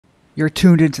You're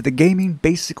tuned into the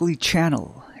GamingBasiclly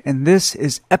channel, and this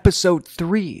is episode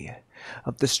 3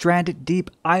 of the Stranded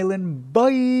Deep Island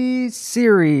Bye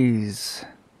series.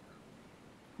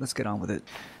 Let's get on with it.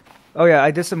 Oh yeah,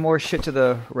 I did some more shit to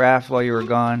the raft while you were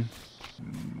gone.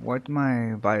 What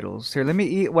my vitals? Here, let me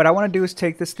eat. What I want to do is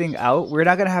take this thing out. We're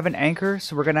not going to have an anchor,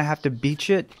 so we're going to have to beach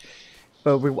it.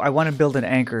 But I want to build an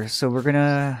anchor, so we're going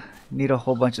to need a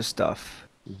whole bunch of stuff.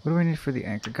 What do we need for the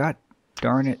anchor? God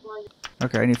darn it.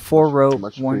 Okay, I need 4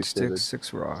 rope, 1 stick,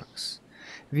 6 rocks.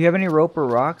 If you have any rope or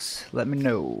rocks, let me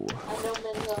know.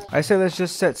 I say let's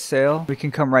just set sail. We can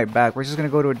come right back. We're just going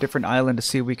to go to a different island to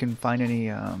see if we can find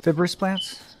any fibrous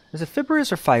plants. Is it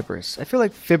fibrous or fibrous? I feel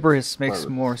like fibrous makes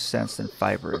more sense than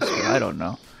fibrous, but I don't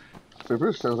know.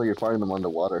 Fibrous sounds like you're finding them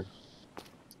underwater.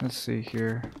 Let's see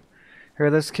here.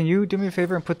 Here, can you do me a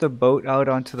favor and put the boat out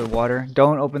onto the water?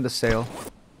 Don't open the sail.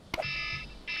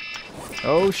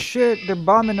 Oh shit, they're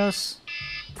bombing us.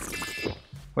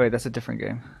 Wait, that's a different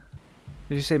game.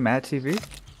 Did you say Mad TV?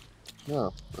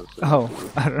 No.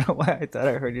 Oh, I don't know why I thought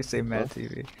I heard you say Mad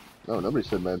TV. No, nobody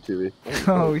said Mad TV.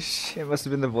 Oh shit, it must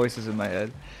have been the voices in my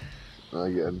head.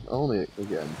 Again. Only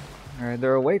again. Alright,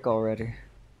 they're awake already.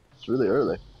 It's really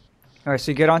early. Alright,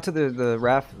 so you get onto the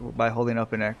raft by holding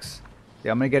up an X.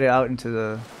 Yeah, I'm gonna get it out into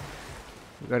the...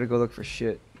 We gotta go look for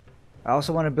shit. I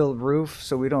also want to build roof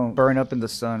so we don't burn up in the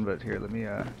sun, but here, let me,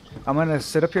 I'm gonna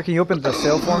sit up here. Can you open the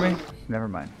sail for me? Never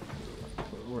mind.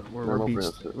 We're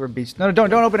beached. We're beached. No,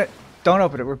 don't open it. Don't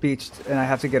open it. We're beached, and I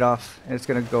have to get off, and it's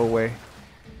gonna go away.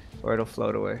 Or it'll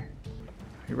float away.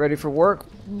 You ready for work,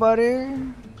 buddy?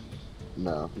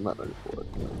 No, I'm not ready for it.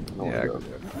 No, yeah,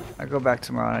 I go back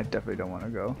tomorrow, and I definitely don't want to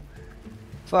go.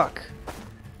 Fuck.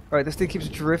 Alright, this thing keeps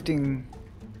drifting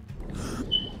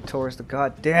towards the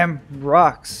goddamn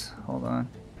rocks. Hold on.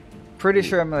 Pretty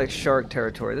sure I'm like shark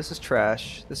territory. This is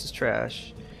trash. This is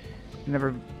trash.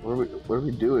 Never. What are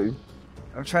we doing?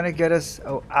 I'm trying to get us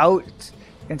out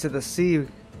into the sea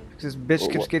because this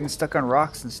bitch keeps getting stuck on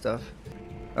rocks and stuff.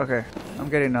 Okay, I'm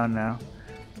getting on now.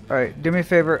 Alright, do me a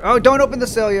favor. Oh, don't open the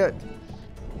sail yet!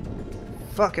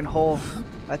 Fucking hole.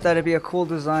 I thought it'd be a cool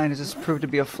design. It just proved to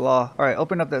be a flaw. Alright,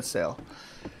 open up that sail.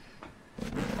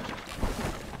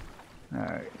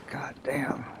 Alright, god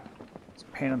damn. It's a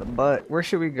pain in the butt. Where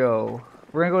should we go?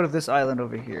 We're gonna go to this island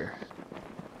over here.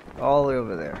 All the way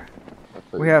over there.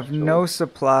 We have no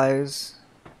supplies.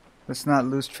 Let's not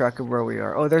lose track of where we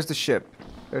are. Oh, there's the ship.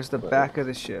 There's the back of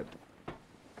the ship.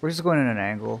 We're just going in an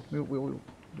angle. We'll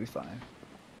be fine.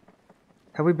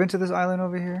 Have we been to this island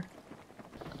over here?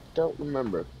 Don't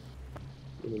remember.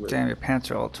 Damn, your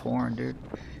pants are all torn, dude.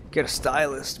 Get a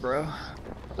stylist, bro.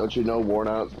 Don't you know worn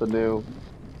out's the new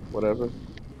whatever?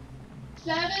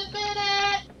 7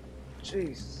 minutes!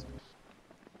 Jeez.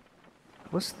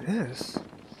 What's this?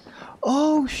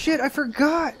 Oh shit, I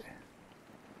forgot!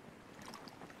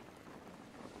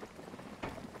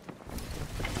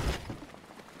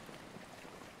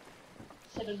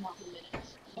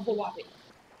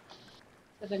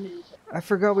 I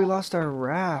forgot we lost our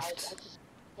raft.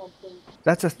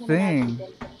 That's a thing.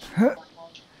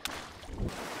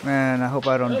 Man, I hope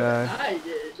I don't die.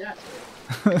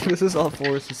 This is all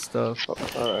Forrest's stuff.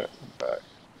 Alright, I'm back.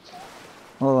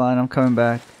 Hold on, I'm coming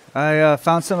back. I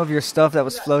found some of your stuff that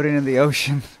was floating in the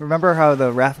ocean. Remember how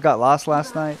the raft got lost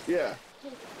last night? Yeah.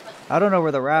 I don't know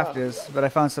where the raft is, but I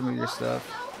found some of your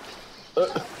stuff.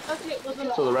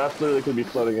 So the raft literally could be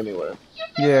floating anywhere.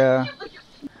 Yeah.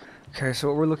 Okay, so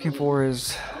what we're looking for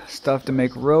is stuff to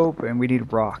make rope, and we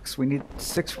need rocks. We need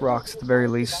 6 rocks at the very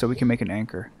least so we can make an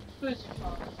anchor.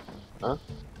 Huh?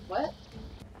 What?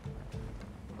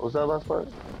 What was that last part?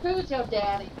 Who's your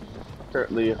daddy?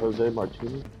 Apparently Jose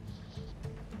Martinez.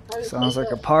 Sounds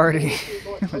like a party.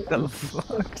 What the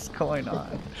fuck's going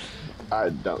on? I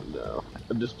don't know.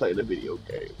 I'm just playing a video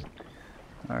game.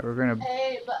 Alright, we're gonna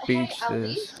beach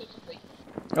this.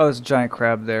 Oh, there's a giant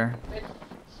crab there.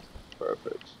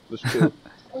 Perfect. There's 2.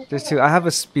 There's 2. I have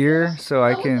a spear, so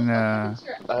I can, I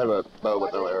have a bow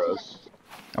with no arrows.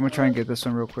 I'm gonna try and get this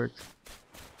one real quick.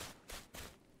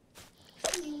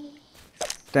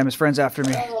 Damn, his friend's after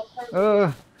me.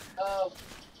 Where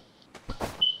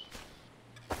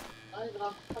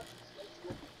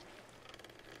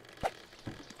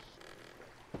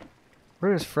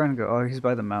does his friend go? Oh, he's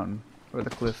by the mountain. Or the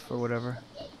cliff, or whatever.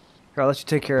 Here, I'll let you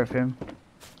take care of him.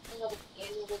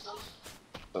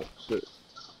 Oh, shit.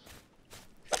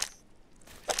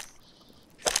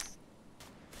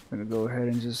 I'm gonna go ahead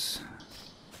and just...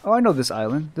 Oh, I know this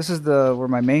island. This is where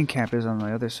my main camp is on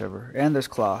my other server. And there's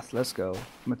cloth. Let's go. I'm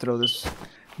gonna throw this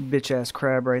bitch-ass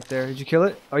crab right there. Did you kill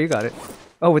it? Oh, you got it.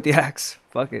 Oh, with the axe.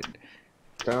 Fuck it.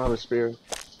 Can I have a spear?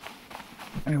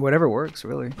 I mean, whatever works,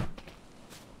 really.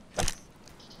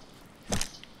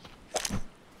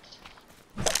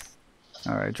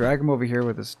 Alright, drag him over here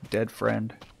with his dead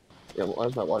friend. Yeah, why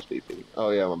is my watch beeping? Oh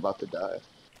yeah, I'm about to die.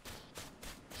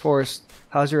 Forrest,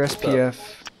 how's your SPF?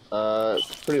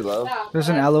 It's pretty low. There's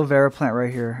an aloe vera plant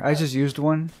right here. I just used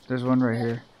one. There's one right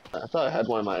here. I thought I had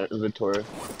one in my inventory.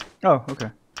 Oh, okay.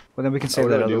 Well, then we can save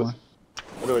that other one.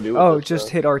 What do I do with Oh, this, just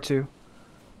hit R2.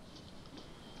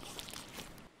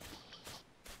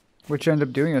 What'd you end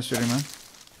up doing yesterday,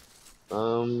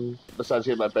 man? Besides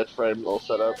getting my bed frame all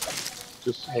set up,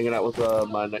 just hanging out with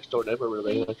my next door neighbor,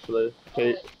 really, actually.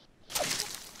 Kate.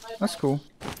 That's cool.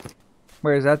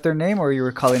 Wait, is that their name, or you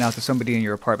were calling out to somebody in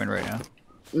your apartment right now?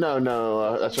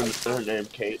 No, that's her name,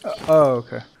 Kate. Oh,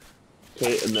 okay.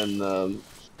 Kate, and then,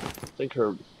 I think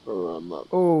her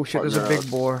oh, shit, there's a big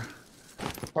boar.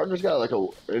 partner's got, like, an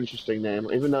interesting name,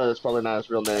 even though it's probably not his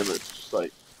real name, it's just,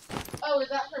 like... Oh, is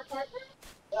that her partner?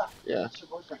 Yeah. That's her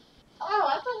boyfriend. Oh,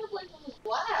 I thought her boyfriend was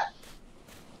black.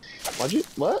 Why'd you...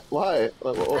 What? Why?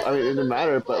 Well, I mean, it didn't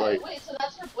matter, but, like... Wait, so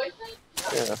that's her boyfriend?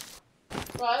 Yeah.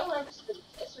 Well, I don't ever see them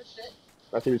kiss or shit.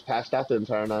 I think he was passed out the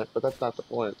entire night, but that's not the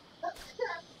point.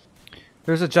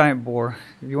 There's a giant boar.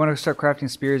 If you want to start crafting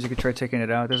spears, you could try taking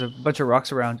it out. There's a bunch of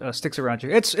rocks around, sticks around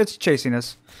you. It's chasing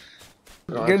us.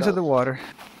 No, Get into the water.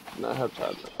 No, I have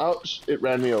time. Oh, it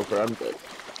ran me over. I'm dead.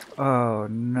 Oh, I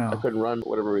no. couldn't run for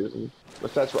whatever reason. My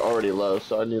stats were already low,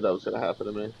 so I knew that was going to happen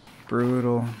to me.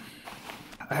 Brutal.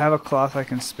 I have a cloth I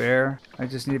can spare. I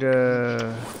just need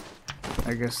to,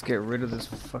 I guess, get rid of this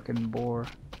fucking boar.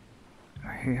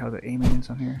 I hate how the aiming is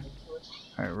on here.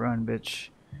 Alright, run, bitch.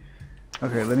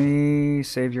 Okay, let me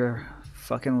save your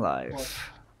fucking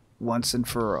life. Once and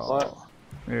for all. What?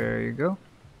 There you go.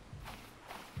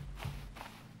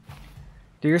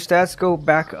 Do your stats go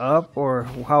back up, or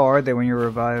how are they when you're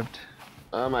revived?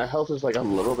 My health is like a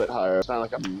little bit higher. It's not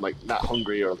like I'm like not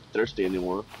hungry or thirsty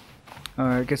anymore.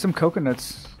 Alright, get some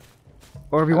coconuts.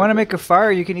 Or if you want to make a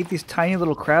fire, you can eat these tiny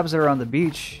little crabs that are on the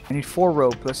beach. I need 4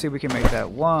 rope. Let's see if we can make that.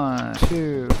 1,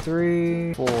 2,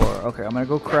 3, 4. Okay, I'm going to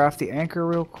go craft the anchor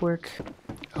real quick.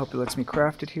 I hope it lets me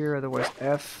craft it here, otherwise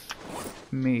F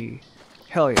me.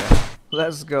 Hell yeah.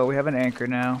 Let's go. We have an anchor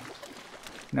now.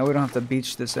 Now we don't have to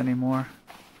beach this anymore.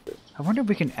 I wonder if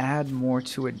we can add more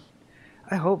to it.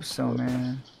 I hope so,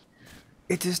 man.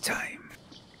 It is time.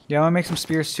 Yeah, I'm going to make some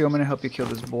spears too. I'm going to help you kill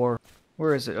this boar.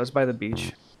 Where is it? Oh, it's by the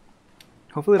beach.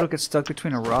 Hopefully it'll get stuck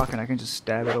between a rock and I can just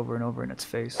stab it over and over in its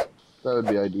face. That would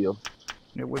be ideal.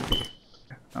 It would be.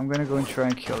 I'm gonna go and try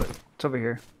and kill it. It's over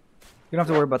here. You don't have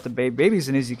to worry about the baby. Baby's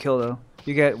an easy kill though.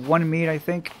 You get 1 meat, I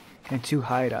think, and 2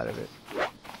 hide out of it.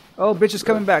 Oh, bitch is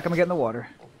coming back. I'm gonna get in the water.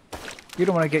 You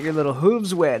don't want to get your little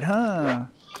hooves wet, huh?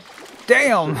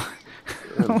 Damn!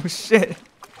 Oh shit.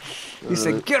 He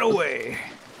said, get away!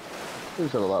 He's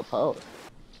got a lot of power.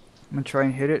 I'm gonna try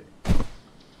and hit it.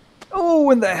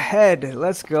 Oh, in the head!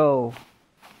 Let's go.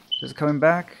 Is it coming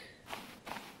back?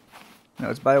 No,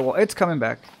 it's by a wall. It's coming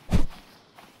back.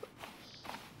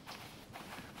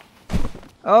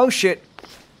 Oh shit!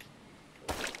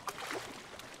 I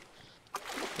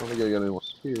don't think I got any more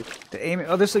spears. The aim.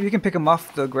 Oh, this. You can pick him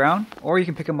off the ground, or you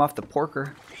can pick him off the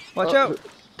porker. Watch out!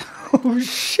 Oh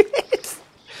shit!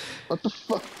 What the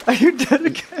fuck? Are you dead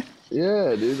again?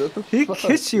 Yeah, dude. What the He fuck?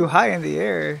 hits you high in the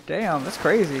air. Damn, that's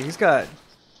crazy. He's got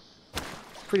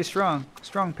pretty strong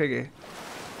piggy.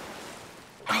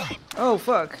 Oh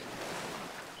fuck!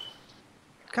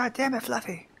 God damn it,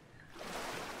 Fluffy.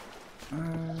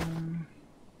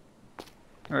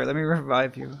 Alright, let me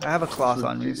revive you. I have a cloth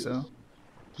on me, so.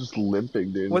 Just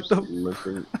limping, dude. What just the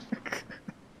limping.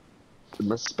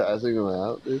 Am I spazzing him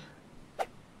out, dude?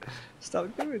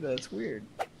 Stop doing that, it's weird.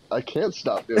 I can't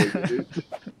stop doing it, dude.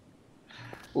 I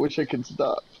wish I could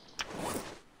stop.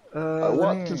 I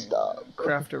want to stop.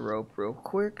 Craft a rope real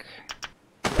quick.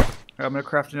 I'm gonna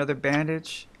craft another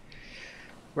bandage.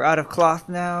 We're out of cloth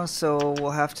now, so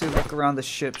we'll have to look around the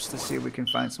ships to see if we can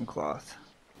find some cloth.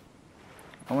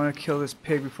 I want to kill this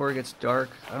pig before it gets dark.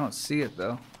 I don't see it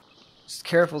though. Just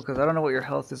careful, because I don't know what your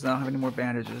health is. I don't have any more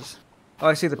bandages. Oh,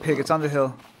 I see the pig. It's on the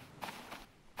hill.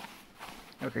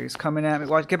 Okay, he's coming at me.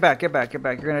 Watch, get back, get back, get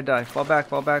back. You're gonna die. Fall back,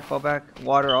 fall back, fall back.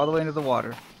 Water, all the way into the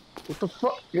water. What the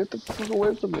fuck? Get the fuck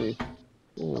away from me.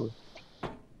 Ooh.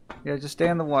 Yeah, just stay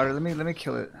in the water. Let me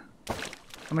kill it.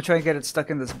 I'm gonna try and get it stuck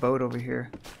in this boat over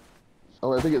here.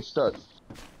 Oh, I think it's stuck.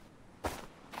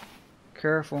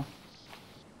 Careful.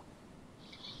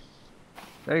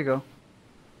 There you go.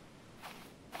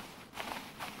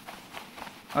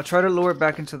 I'll try to lure it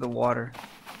back into the water.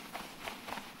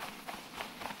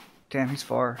 Damn, he's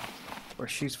far. Or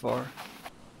she's far.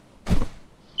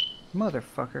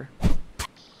 Motherfucker.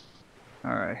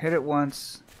 Alright, hit it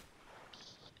once.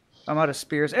 I'm out of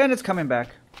spears, and it's coming back.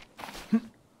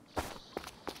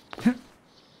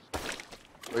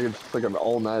 It's like an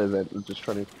all-night event. I'm just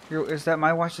trying to... Is that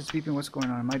my watch that's beeping? What's going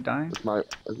on? Am I dying?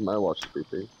 It's my watch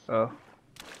beeping. Oh.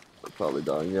 I'm probably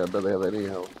dying. Yeah, I barely have any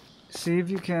health. See if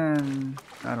you can...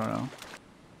 I don't know.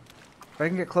 If I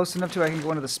can get close enough to it, I can get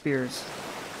one of the spears.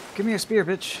 Give me a spear,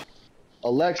 bitch.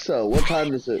 Alexa, what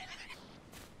time is it?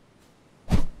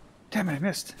 Damn it, I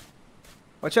missed.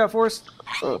 Watch out, Forrest.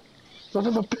 Oh, son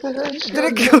of a bitch. Did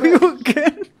it kill you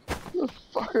again?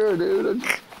 Fucker, dude.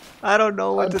 I don't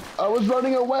know what to... I was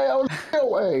running away. I was running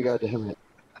away. God damn it.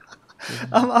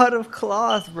 I'm out of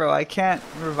cloth, bro. I can't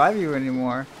revive you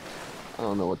anymore. I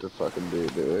don't know what to fucking do,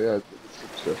 dude. Yeah,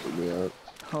 it's stressing me out.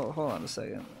 Hold on a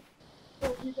second.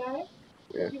 Oh, you guys?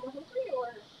 Yeah. You were hungry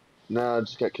or? Nah, I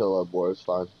just got killed up, boy. It's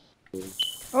fine.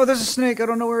 Oh, there's a snake. I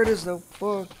don't know where it is, though.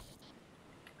 Fuck.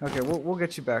 Okay, we'll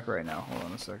get you back right now. Hold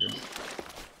on a second.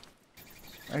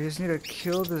 I just need to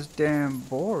kill this damn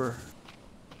boar.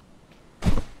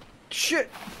 Shit!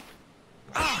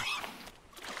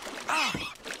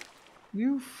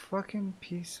 You fucking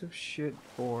piece of shit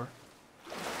boar.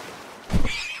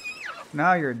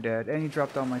 Now you're dead, and you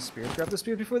dropped all my spears. Grab the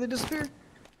spear before they disappear.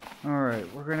 Alright,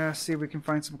 we're gonna see if we can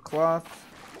find some cloth,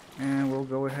 and we'll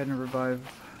go ahead and revive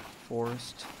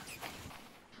Forrest.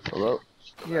 Hello?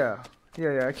 Yeah,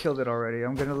 I killed it already.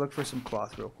 I'm gonna look for some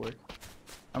cloth real quick.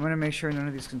 I'm gonna make sure none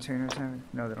of these containers have...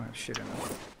 No, they don't have shit in them.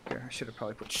 Okay, I should have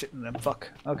probably put shit in them. Fuck.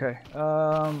 Okay,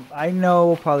 I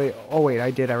know probably... Oh wait,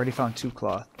 I did. I already found 2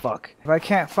 cloth. Fuck. If I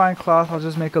can't find cloth, I'll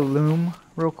just make a loom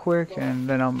real quick, and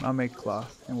then I'll make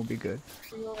cloth, and we'll be good.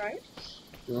 Are you alright?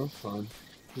 Yeah, I'm fine.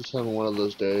 Just having one of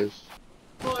those days.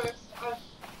 Forrest, I'm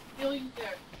feeling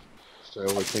there. So I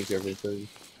overthink everything.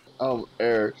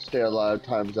 Air, stay alive,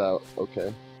 time's out.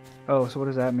 Okay. Oh, so what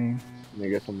does that mean? I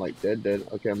guess I'm like dead.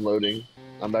 Okay, I'm loading.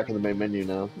 I'm back in the main menu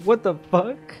now. What the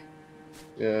fuck?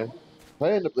 Yeah. If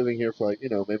I end up living here for like,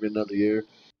 maybe another year,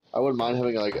 I wouldn't mind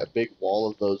having like a big wall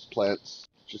of those plants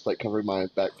just like covering my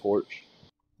back porch.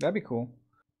 That'd be cool.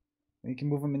 You can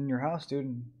move them in your house, dude,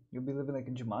 and you'll be living like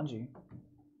in Jumanji.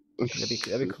 That'd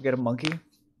be cool. Get a monkey.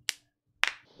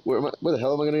 Where the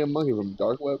hell am I gonna get a monkey from?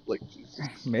 Dark web? Like, Jesus.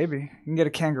 Maybe. You can get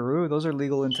a kangaroo. Those are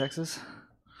legal in Texas.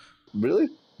 Really?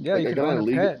 Yeah, like, you can own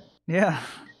a pet. Yeah.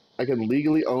 I can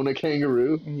legally own a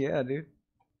kangaroo? Yeah, dude.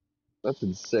 That's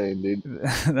insane, dude.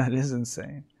 That is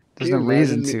insane. There's no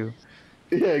reason to.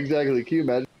 Yeah, exactly. Can you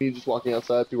imagine me just walking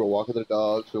outside, people are walking their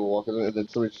dogs, people are walking, and then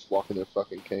somebody's just walking their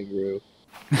fucking kangaroo?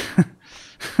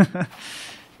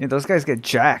 Yeah, those guys get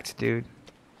jacked, dude.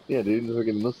 Yeah, dude.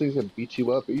 Those things can beat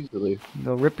you up easily.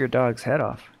 They'll rip your dog's head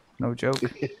off. No joke.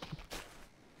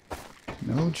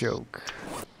 No joke.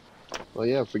 Well,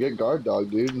 yeah, forget guard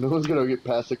dog, dude. No one's gonna get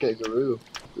past a kangaroo.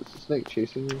 Is the snake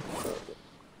chasing you?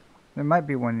 There might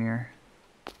be one near.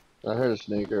 I heard a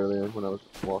snake earlier when I was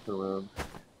walking around.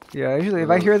 Yeah, usually if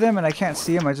I hear them and I can't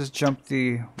see them, I just jump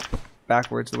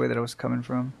backwards the way that I was coming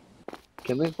from.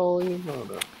 Can they follow you? I don't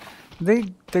know. They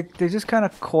just kind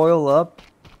of coil up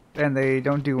and they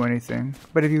don't do anything.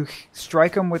 But if you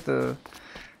strike them with yeah,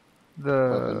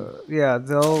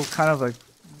 they'll kind of like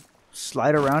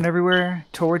slide around everywhere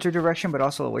towards your direction, but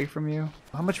also away from you.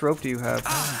 How much rope do you have?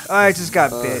 I just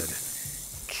got bit.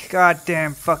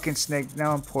 Goddamn fucking snake.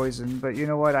 Now I'm poisoned. But you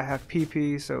know what? I have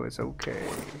PP, so it's okay.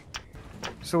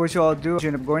 So what you all do? Did you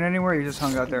end up going anywhere, or you just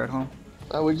hung out there at home?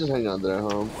 We just hang out there at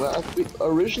home. But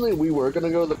originally we were gonna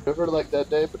go to the river like that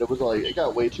day, but it was like it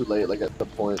got way too late like at the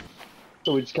point.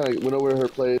 So we just kind of went over to her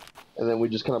place, and then we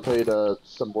just kind of played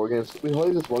some board games. We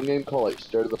played this one game called like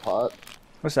Stir to the Pot.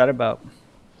 What's that about?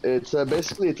 It's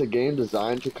basically it's a game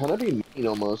designed to kind of be mean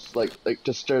almost, like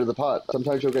to stir to the pot.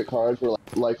 Sometimes you'll get cards who are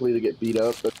likely to get beat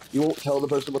up, but you won't tell the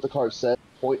person what the card said.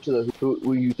 Point to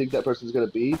who you think that person's gonna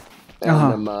be,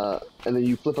 and then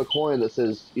you flip a coin that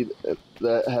says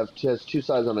has 2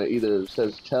 sides on it. Either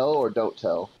says tell or don't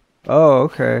tell. Oh,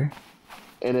 okay.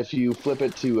 And if you flip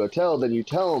it to tell, then you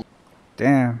tell them.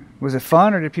 Damn. Was it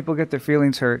fun, or did people get their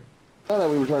feelings hurt? Not that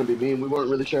we were trying to be mean. We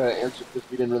weren't really sure how to answer because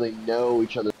we didn't really know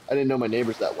each other. I didn't know my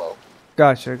neighbors that well.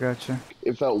 Gotcha.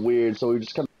 It felt weird, so we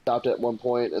just kind of stopped at one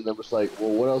point, and then was like, well,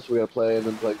 what else are we gonna play? And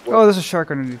then like, what? Oh, there's a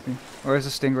shark underneath me. Or is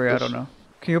it a stingray? I don't know.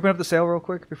 Can you open up the sail real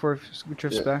quick before we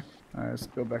drift back? Alright, let's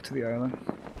go back to the island.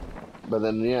 But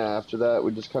then, yeah, after that,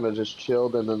 we just kind of just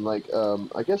chilled, and then, like,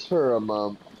 I guess her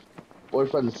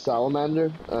boyfriend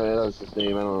Salamander, that was his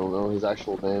name, I don't know his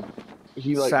actual name.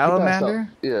 He, like, Salamander?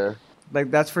 Yeah. Like,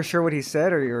 that's for sure what he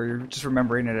said, or you're just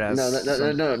remembering it as...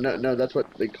 No, that's what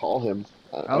they call him.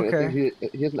 Okay. I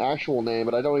think he has an actual name,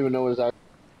 but I don't even know his actual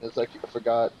name. It's like, I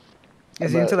forgot.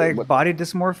 Is he into like body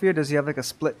dysmorphia? Does he have like a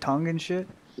split tongue and shit?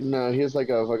 No, he has like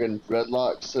a fucking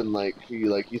dreadlocks and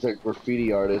he's a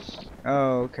graffiti artist.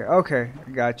 Oh, okay, okay,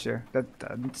 gotcha. That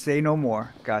say no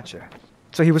more. Gotcha.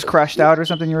 So he was crashed out or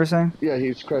something, you were saying? Yeah, he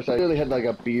was crashed out. He really had like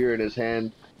a beer in his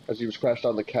hand as he was crashed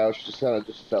on the couch. Just kind of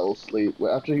just fell asleep.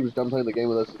 After he was done playing the game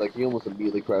with us, like he almost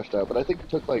immediately crashed out. But I think he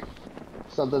took like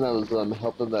something that was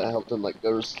helped him like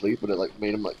go to sleep, but it like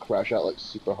made him like crash out like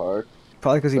super hard.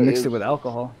 Probably because he mixed it with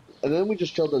alcohol. And then we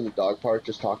just chilled in the dog park,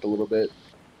 just talked a little bit.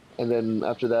 And then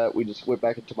after that, we just went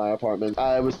back into my apartment.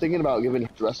 I was thinking about giving her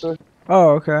a dresser.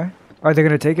 Oh, okay. Are they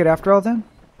gonna take it after all then?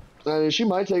 She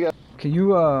might take it. Can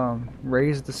you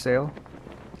raise the sail?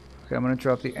 Okay, I'm gonna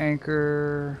drop the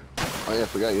anchor. Oh yeah, I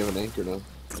forgot you have an anchor now.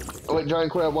 Oh wait,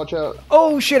 giant crab, watch out!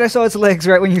 Oh shit! I saw its legs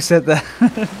right when you said that.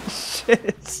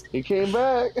 Shit. He came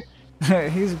back.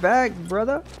 He's back,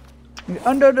 brother. He's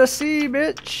under the sea,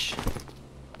 bitch.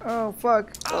 Oh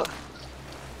fuck.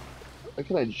 Why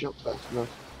can I jump fast enough?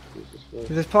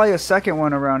 There's probably a second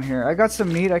one around here. I got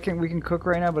some meat. We can cook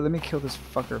right now, but let me kill this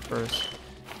fucker first.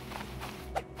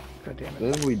 God damn it.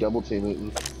 Then we double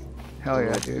team it. Hell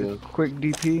yeah, dude. Quick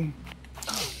DP.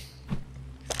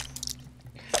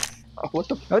 Oh, what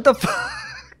the? What the fuck?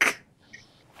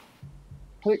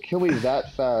 How did it kill me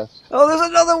that fast? Oh, there's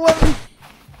another one.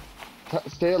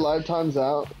 Stay alive times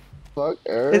out. Fuck,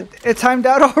 Eric. It timed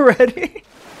out already.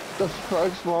 What the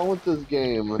fuck's wrong with this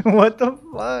game? What the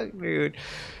fuck, dude?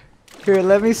 Here,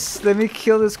 let me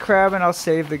kill this crab and I'll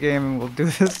save the game and we'll do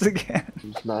this again.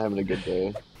 I'm just not having a good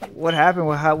day. What happened?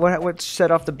 What set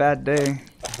off the bad day?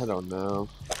 I don't know.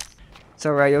 It's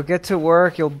alright. You'll get to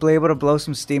work. You'll be able to blow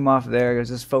some steam off there. You'll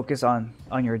just focus on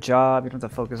your job. You don't have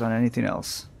to focus on anything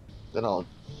else. Then I'll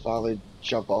finally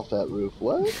jump off that roof.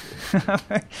 What?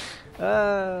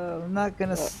 I'm not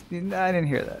gonna. I didn't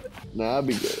hear that. Nah, I'll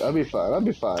be good. I'll be fine. I'll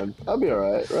be fine. I'll be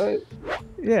alright, right?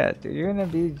 Yeah, dude, you're gonna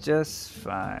be just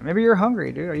fine. Maybe you're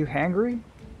hungry, dude. Are you hangry?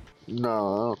 No,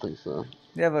 I don't think so.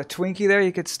 You have a Twinkie there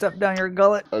you could stuff down your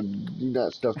gullet? I do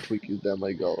not stuff Twinkies down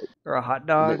my gullet. Or a hot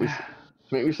dog?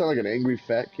 Make me sound like an angry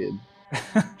fat kid.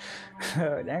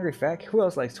 An angry fat kid? Who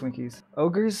else likes Twinkies?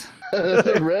 Ogres?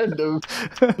 Random.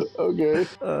 Okay.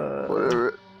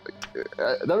 Whatever.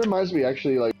 That reminds me,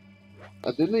 actually, like,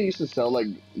 didn't they used to sell like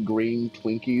green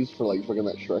Twinkies for like fucking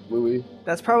that Shrek movie?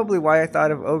 That's probably why I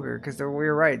thought of Ogre, because we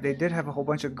were right. They did have a whole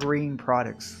bunch of green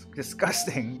products.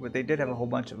 Disgusting, but they did have a whole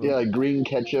bunch of them. Yeah, like green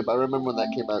ketchup. I remember when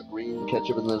that came out, green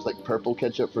ketchup, and there's like purple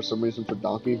ketchup for some reason for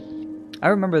Donkey. I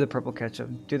remember the purple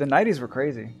ketchup. Dude, the 90s were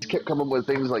crazy. Just kept coming with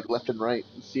things like left and right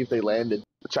and see if they landed.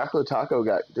 The chocolate taco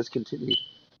got discontinued.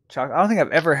 I don't think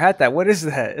I've ever had that. What is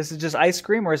that? Is it just ice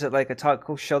cream, or is it like a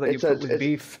taco shell that you put with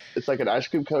beef? It's like an ice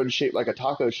cream cone shaped like a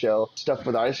taco shell, stuffed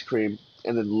with ice cream,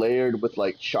 and then layered with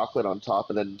like chocolate on top,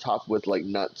 and then topped with like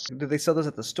nuts. Did they sell those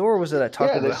at the store, or was it at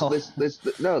Taco Bell?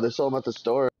 No, they sold them at the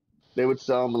store. They would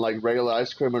sell them like regular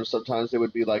ice cream, or sometimes they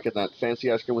would be like in that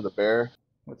fancy ice cream with a bear.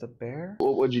 With a bear?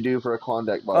 What would you do for a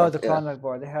Klondike bar? Oh, the Klondike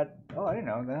bar. They had... Oh, I didn't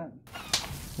know that.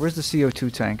 Where's the CO2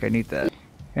 tank? I need that.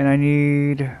 And I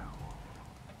need...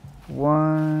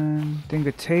 one thing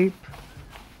of tape.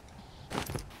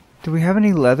 Do we have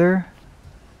any leather?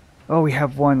 Oh, we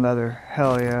have one leather.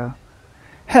 Hell yeah.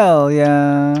 Hell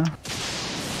yeah.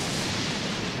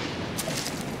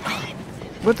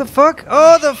 What the fuck?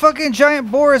 Oh, the fucking giant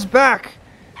boar is back.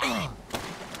 Oh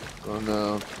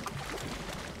no.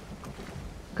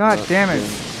 God damn it.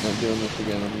 Not doing this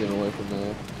again. I'm getting away from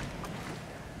that.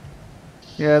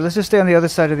 Yeah, let's just stay on the other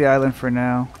side of the island for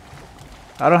now.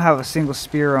 I don't have a single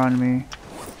spear on me.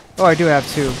 Oh, I do have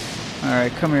two.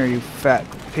 Alright, come here, you fat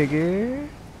piggy.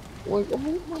 Come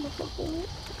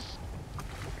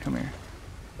here.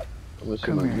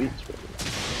 Come here.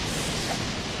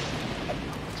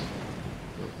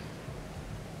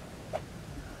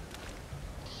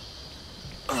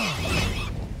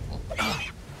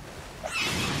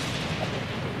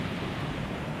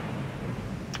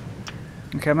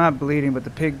 Okay, I'm not bleeding, but the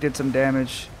pig did some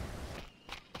damage.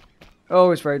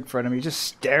 Oh, it's right in front of me, just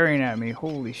staring at me.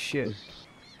 Holy shit.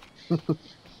 Maybe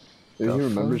he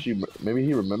remembers you. Maybe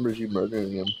he remembers you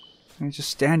murdering him. He's just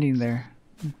standing there,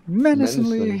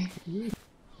 menacingly. Maybe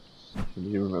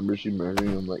he remembers you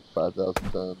murdering him like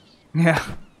 5,000 times. Yeah.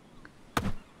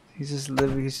 He's just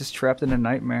living. He's just trapped in a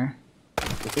nightmare.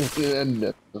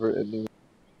 Never ending.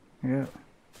 Yeah.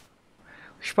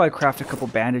 We should probably craft a couple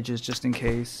bandages just in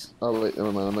case. Oh wait,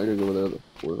 never mind. I'm not gonna go over there. The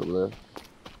boar's over there.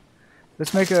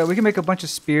 Let's make a. We can make a bunch of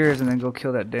spears and then go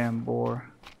kill that damn boar.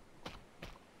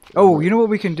 Oh, you know what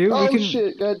we can do? Oh we can...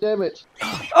 shit! God damn it!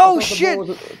 Oh shit!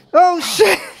 Oh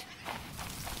shit!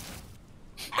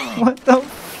 What the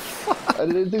I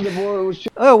didn't think the board was.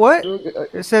 Oh, what? Uh,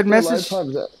 It said live message.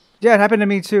 times that. Yeah, it happened to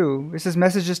me too. It says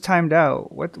message just timed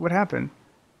out. What happened?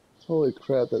 Holy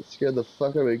crap! That scared the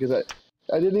fuck out of me because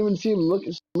I didn't even see him look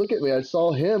at me. I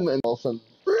saw him and all of a sudden.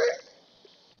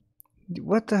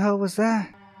 What the hell was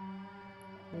that?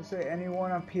 You say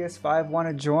anyone on PS5 want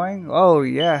to join? Oh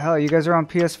yeah, hell, you guys are on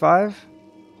PS5?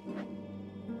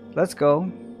 Let's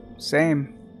go.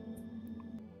 Same.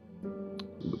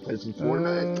 Play some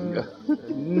Fortnite.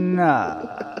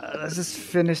 Nah, let's just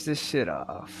finish this shit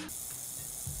off.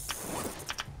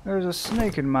 There's a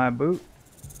snake in my boot.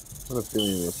 What a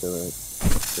feeling you'll say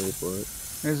that. Ready for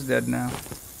it. It's dead now.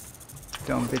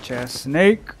 Dumb bitch ass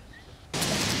snake.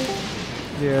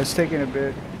 Yeah, it's taking a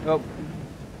bit. Oh,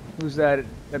 who's that?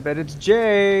 I bet it's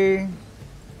Jay.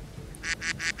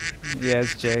 Yeah,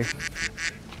 it's Jay.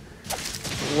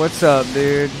 What's up,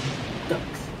 dude?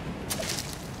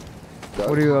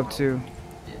 What are you up to? I'm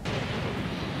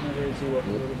gonna raise you up a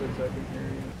little bit so I can hear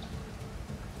you.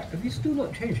 Have you still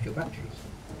not changed your batteries?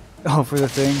 Oh, for the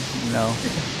thing? No.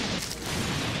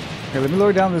 Okay, let me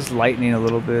lower down this lightning a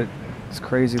little bit. It's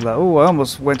crazy loud. Oh, I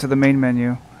almost went to the main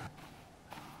menu.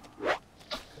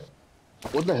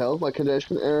 What the hell? My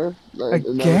connection error?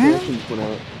 Again? Connections went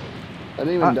out. I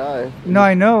didn't even die. No,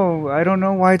 I know. I don't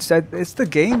know why it's the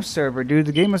game server, dude.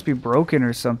 The game must be broken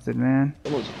or something, man.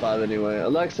 Almost 5 anyway.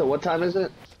 Alexa, what time is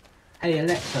it? Hey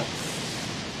Alexa,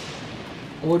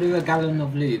 order a gallon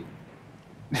of lube.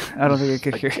 I don't think I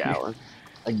could A hear you. gallon.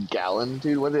 A gallon?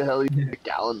 Dude, what the hell are you a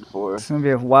gallon for? It's gonna be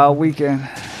a wild weekend.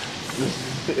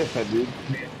 Yeah, dude.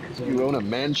 You own a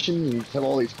mansion, you have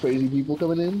all these crazy people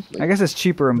coming in? I guess it's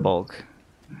cheaper in bulk.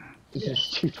 It's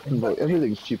cheaper in bulk.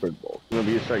 Everything's cheaper in bulk.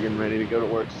 Whenever you start getting ready to go to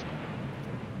work.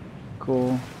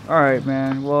 Cool. Alright,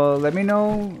 man. Well, let me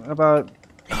know about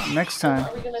next time.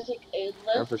 Are we gonna take a lift?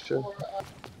 Yeah, for sure.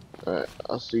 Or, Alright,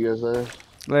 I'll see you guys later.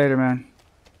 Later, man.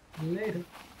 Later.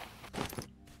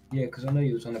 Yeah, because I know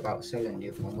you was on about selling the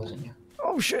other one, wasn't you?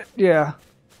 Oh, shit. Yeah.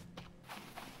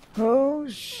 Oh,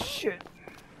 shit.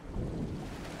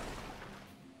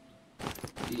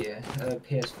 Yeah,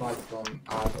 PS5 from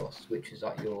Argos, which is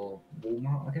like your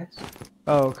Walmart, I guess,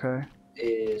 Oh, okay.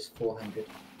 is 400.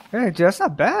 Hey, dude, that's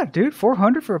not bad, dude.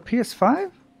 400 for a PS5?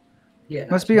 Yeah, Must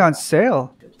that's be not on bad.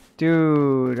 sale.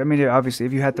 Dude, I mean, obviously,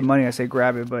 if you had the money, I say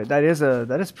grab it, but that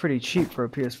is pretty cheap for a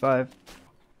PS5.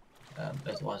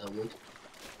 Otherwise, I would.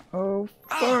 Oh,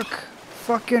 fuck.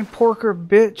 Fucking porker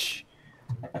bitch.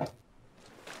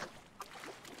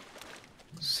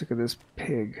 Sick of this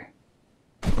pig.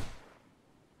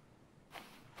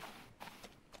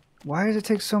 Why does it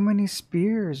take so many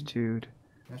spears, dude?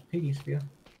 That's piggy spear.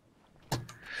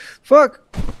 Fuck!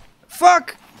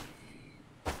 Fuck!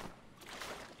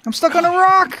 I'm stuck on a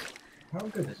rock! How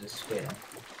good is this spear?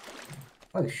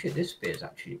 Oh shit, this spear is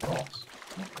actually boss.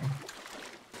 Okay.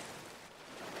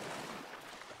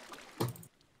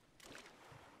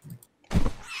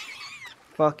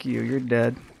 Fuck you, you're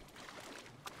dead.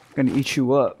 I'm gonna eat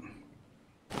you up.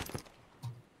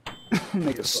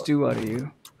 Make a stew out of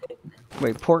you.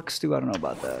 Wait, pork stew? I don't know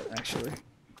about that, actually.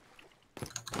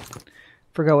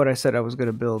 Forgot what I said I was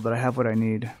gonna build, but I have what I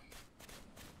need.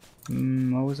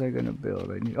 What was I gonna build?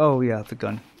 Oh yeah, the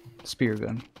gun. Spear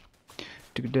gun.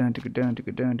 Yeah.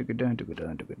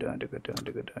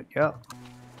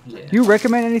 Yeah. Do you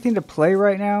recommend anything to play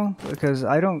right now? Because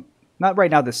I don't... Not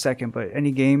right now this second, but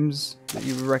any games that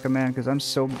you would recommend? Because I'm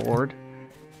so bored.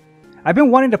 I've been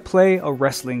wanting to play a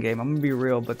wrestling game. I'm gonna be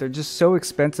real, but they're just so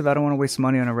expensive. I don't want to waste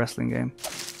money on a wrestling game.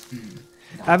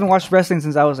 I haven't watched wrestling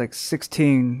since I was like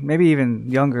 16, maybe even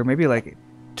younger, maybe like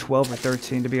 12 or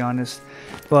 13 to be honest.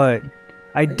 But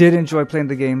I did enjoy playing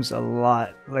the games a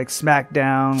lot, like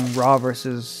SmackDown, Raw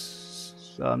versus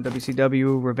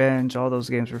WCW, Revenge. All those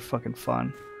games were fucking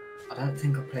fun. I don't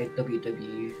think I played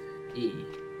WWE,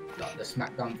 like the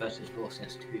SmackDown versus Raw,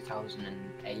 since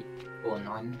 2008 or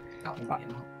 9. That one came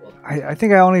out. Or... I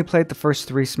think I only played the first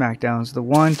 3 SmackDowns, the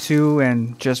 1, 2,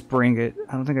 and Just Bring It.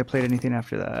 I don't think I played anything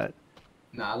after that.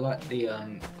 No, I like the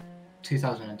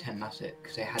 2010. That's it,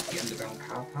 because they had the underground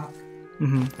car park,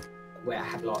 where I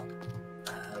had like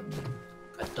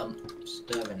a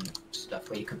dumpster and stuff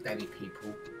where you could bury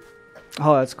people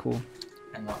Oh, that's cool.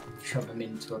 and like shove them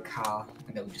into a car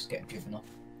and they would just get driven off.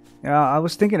 Yeah, I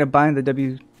was thinking of buying the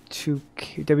WWE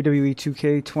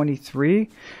 2K23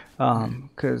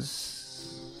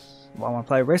 because I want to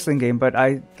play a wrestling game, but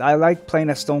I like playing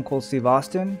as Stone Cold Steve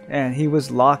Austin, and he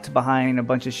was locked behind a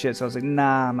bunch of shit, so I was like,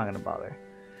 nah, I'm not going to bother.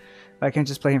 If I can't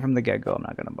just play him from the get-go, I'm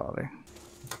not going to bother.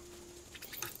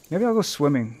 Maybe I'll go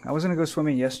swimming. I was going to go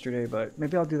swimming yesterday, but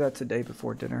maybe I'll do that today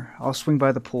before dinner. I'll swing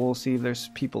by the pool, see if there's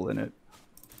people in it.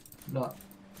 Like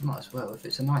Might as well. If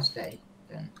it's a nice day,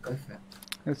 then go for it.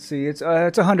 Let's see. It's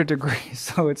 100 degrees,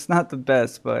 so it's not the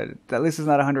best, but at least it's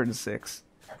not 106.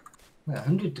 Well,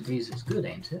 100 degrees is good,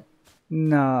 ain't it?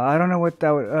 No, I don't know what that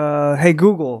would... hey,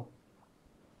 Google.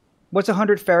 What's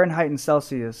 100 Fahrenheit in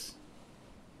Celsius?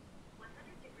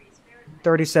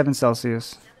 37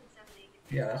 Celsius.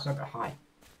 Yeah, that's like a high.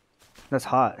 That's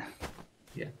hot.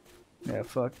 Yeah. Yeah,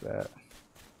 fuck that.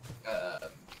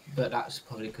 But that's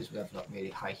probably because we have like really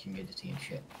high humidity and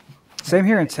shit. Same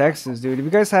here in Texas, dude. If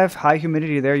you guys have high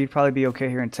humidity there, you'd probably be okay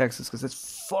here in Texas because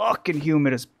it's fucking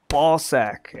humid as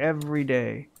ballsack every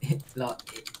day.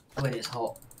 When it's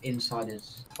hot, inside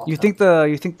is hot. You think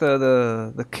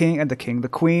the king and the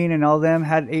queen and all them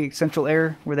had a central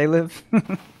air where they live?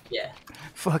 Yeah.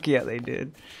 Fuck yeah, they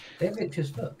did. They're rich as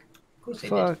fuck. Of course they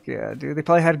did. Fuck yeah, dude. They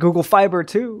probably had Google Fiber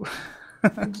too.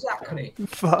 Exactly.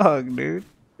 Fuck, dude.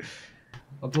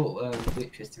 I bought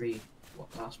Witcher 3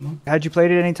 last month. Had you played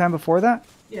it any time before that?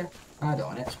 Yeah, I had it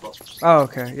on Xbox. Oh,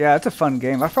 okay. Yeah, it's a fun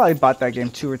game. I've probably bought that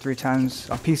game 2 or 3 times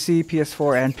on PC,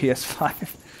 PS4, and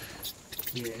PS5.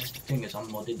 Yeah, the thing is, I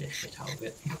modded the shit out of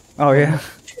it. Oh, yeah?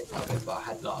 But I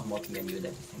had like a mod menu and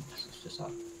everything. So it's just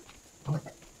like...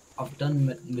 I've done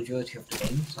the majority of the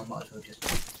game, so I might as well just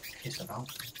piss about.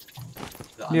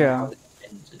 But I know how it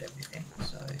ends and everything,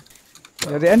 so...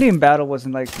 Yeah, the ending battle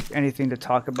wasn't like anything to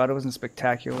talk about. It wasn't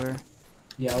spectacular.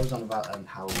 Yeah, I was on about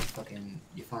how fucking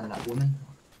you find that woman.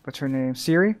 What's her name?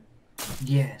 Siri?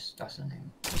 Yes, that's her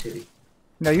name. Siri.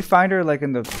 No, you find her like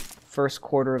in the first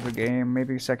quarter of the game,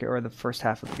 maybe second or the first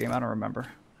half of the game. I don't remember.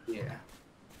 Yeah,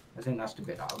 I think that's the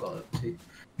bit that I got up to.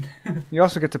 You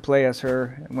also get to play as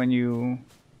her when you,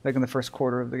 like in the first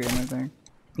quarter of the game, I think.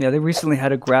 Yeah, they recently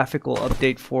had a graphical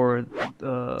update for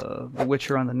The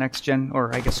Witcher on the next gen,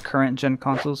 or I guess current gen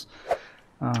consoles.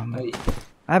 I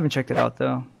haven't checked it out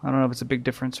though. I don't know if it's a big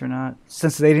difference or not.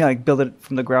 Since they didn't like build it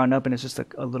from the ground up and it's just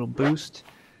like a little boost.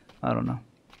 I don't know.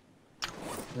 I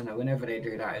don't know, whenever they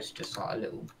do that, it's just like a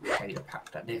little shader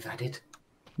pack that they've added.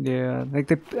 Yeah,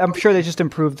 like I'm sure they just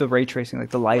improved the ray tracing, like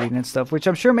the lighting and stuff, which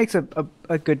I'm sure makes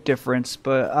a good difference,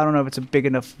 but I don't know if it's a big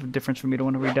enough difference for me to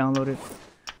want to re-download it.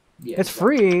 Yeah, it's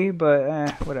free,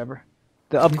 but whatever.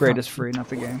 The upgrade is free, not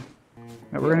the game.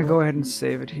 Now we're gonna go ahead and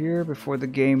save it here before the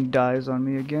game dies on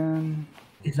me again.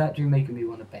 Is that you making me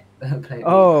want to play?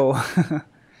 Oh.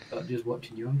 I'm just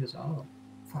watching you. I'm just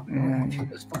fuck. Yeah,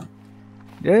 It's fun.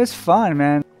 Yeah, it's fun,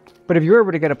 man. But if you were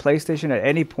able to get a PlayStation at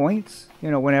any point,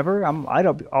 you know, whenever, I'd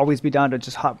always be down to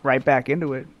just hop right back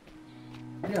into it.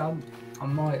 Yeah, I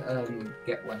might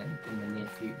get one in the near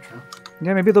future.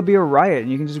 Yeah, maybe there'll be a riot,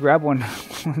 and you can just grab one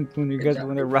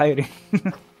when they're rioting.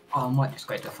 I might just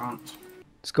go to France.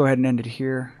 Let's go ahead and end it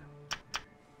here.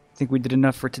 I think we did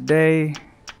enough for today.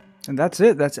 And that's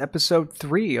it. That's episode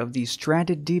 3 of the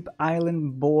Stranded Deep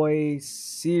Island Boy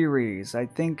series. I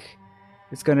think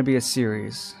it's going to be a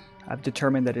series. I've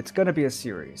determined that it's going to be a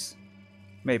series.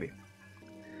 Maybe.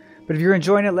 But if you're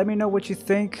enjoying it, let me know what you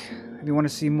think. If you want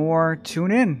to see more,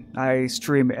 tune in. I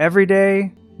stream every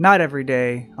day, not every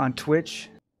day, on Twitch.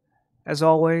 As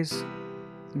always,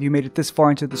 if you made it this far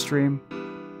into the stream,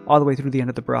 all the way through the end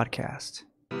of the broadcast,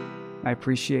 I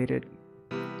appreciate it.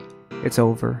 It's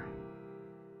over.